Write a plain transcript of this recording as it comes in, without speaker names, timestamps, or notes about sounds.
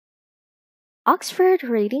Oxford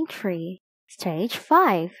Reading Tree, Stage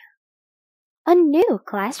 5. A New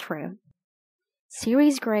Classroom.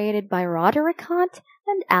 Series created by Roderick Hunt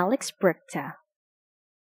and Alex Brichta.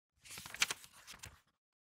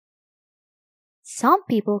 Some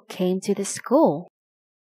people came to the school.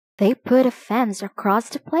 They put a fence across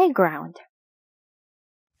the playground.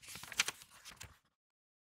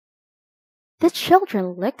 The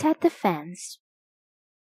children looked at the fence.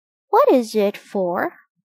 "What is it for?"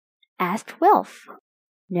 asked Wilf.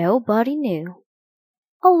 Nobody knew.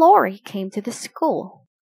 A lorry came to the school.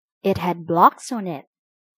 It had blocks on it.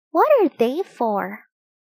 "What are they for?"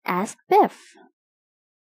 asked Biff.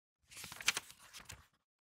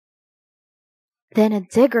 Then a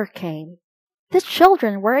digger came. The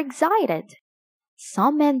children were excited.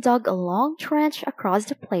 Some men dug a long trench across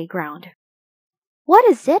the playground. "What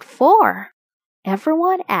is it for?"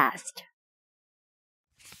 everyone asked.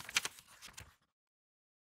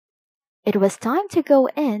 It was time to go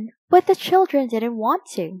in, but the children didn't want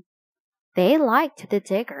to. They liked the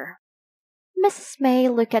digger. Mrs. May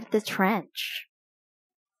looked at the trench.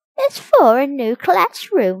 "It's for a new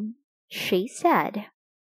classroom," she said.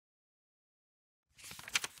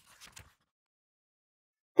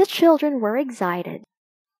 The children were excited.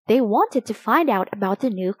 They wanted to find out about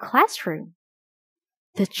the new classroom.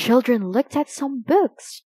 The children looked at some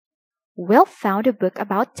books. Will found a book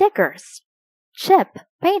about diggers. Chip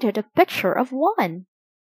painted a picture of one.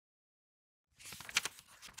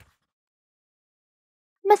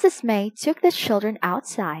 Mrs. May took the children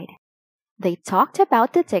outside. They talked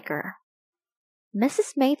about the digger.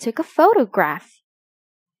 Mrs. May took a photograph.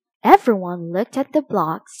 Everyone looked at the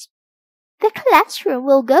blocks. "The classroom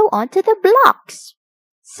will go onto the blocks,"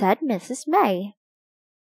 said Mrs. May.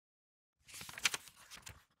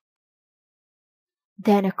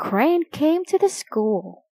 Then a crane came to the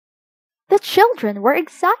school. The children were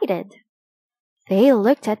excited. They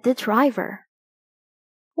looked at the driver.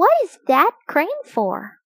 "What is that crane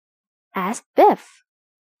for?" asked Biff.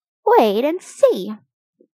 "Wait and see,"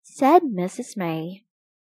 said Mrs. May.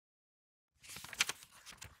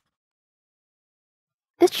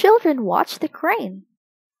 The children watched the crane.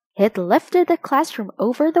 It lifted the classroom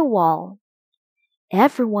over the wall.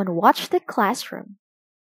 Everyone watched the classroom.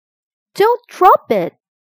 "Don't drop it,"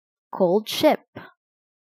 called Chip.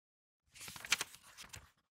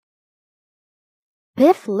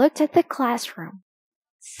 Biff looked at the classroom.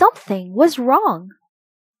 Something was wrong.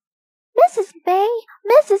 "Mrs. May,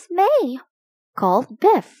 Mrs. May," called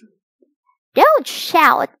Biff. "Don't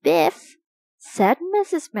shout, Biff," said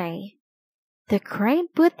Mrs. May. The crane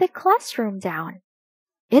put the classroom down.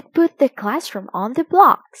 It put the classroom on the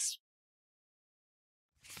blocks.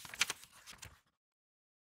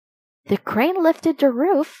 The crane lifted the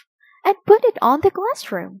roof and put it on the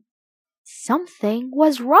classroom. Something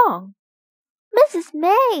was wrong. "Mrs.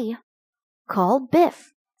 May," called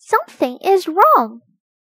Biff. "Something is wrong."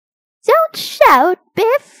 "Don't shout,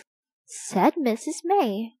 Biff," said Mrs.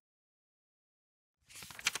 May.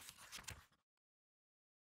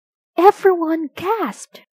 Everyone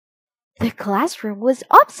gasped. The classroom was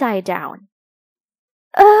upside down.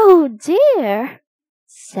 "Oh dear,"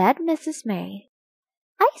 said Mrs. May.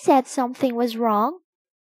 "I said something was wrong,"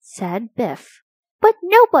 said Biff, "but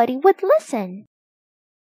nobody would listen."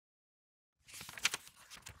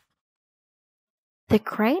 The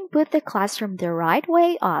crane put the classroom the right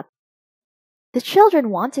way up. The children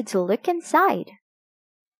wanted to look inside.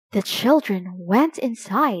 The children went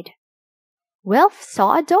inside. Wilf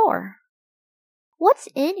saw a door. "What's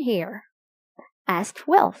in here?" asked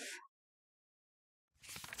Wilf.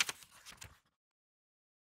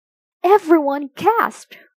 Everyone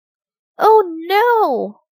gasped. "Oh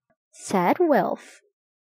no," said Wilf.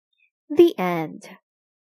 The end.